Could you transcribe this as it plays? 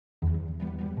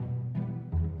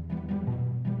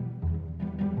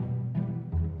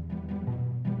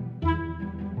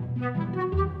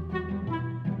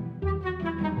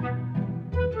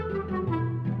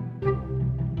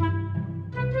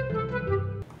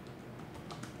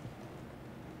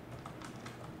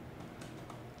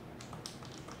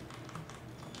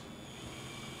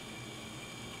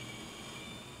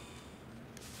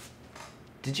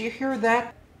Did you hear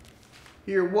that?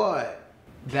 Hear what?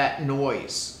 That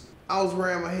noise. I was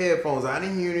wearing my headphones. I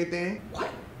didn't hear anything.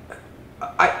 What?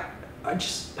 I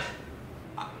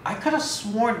could have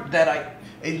sworn that I...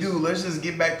 Hey, dude, let's just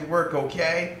get back to work,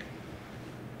 okay?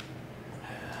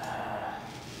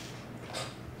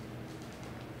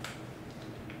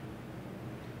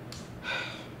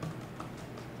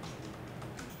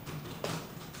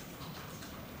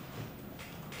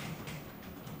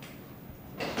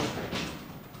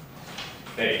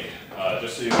 Hey,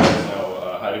 just so you guys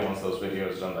know, Heidi wants those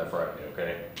videos done by Friday,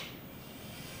 okay?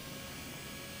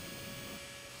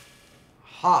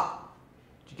 Ha!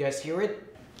 Did you guys hear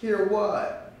it? Hear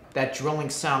what? That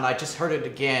drilling sound, I just heard it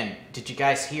again. Did you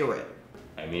guys hear it?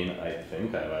 I mean, I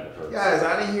think I might have heard Guys,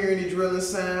 I didn't hear any drilling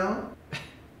sound.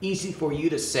 Easy for you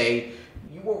to say.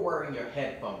 You were wearing your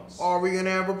headphones. Are we gonna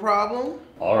have a problem?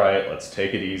 Alright, let's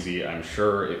take it easy. I'm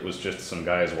sure it was just some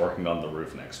guys working on the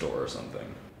roof next door or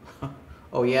something.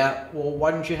 Oh yeah? Well,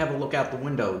 why don't you have a look out the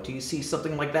window? Do you see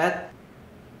something like that?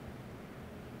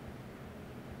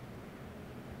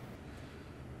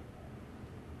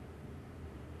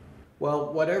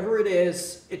 Well, whatever it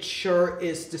is, it sure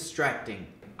is distracting.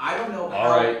 I don't know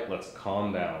how... Alright, let's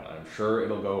calm down. I'm sure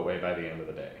it'll go away by the end of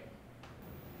the day.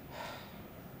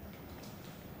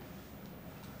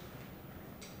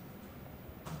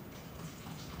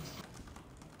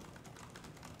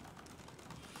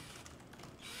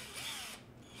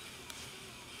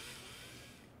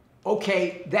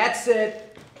 Okay, that's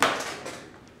it.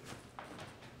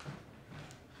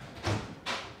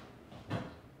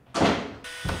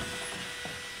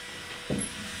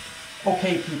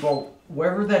 Okay, people,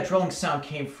 wherever that drilling sound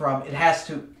came from, it has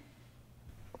to...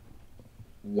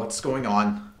 What's going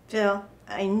on? Phil,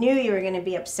 I knew you were going to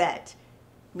be upset.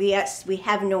 Yes, we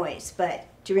have noise, but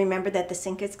do you remember that the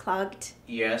sink is clogged?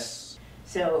 Yes.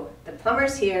 So the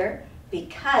plumber's here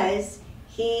because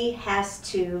he has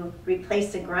to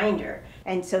replace the grinder.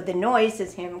 And so the noise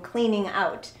is him cleaning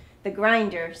out the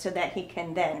grinder so that he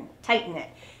can then tighten it.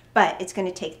 But it's going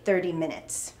to take 30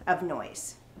 minutes of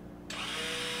noise.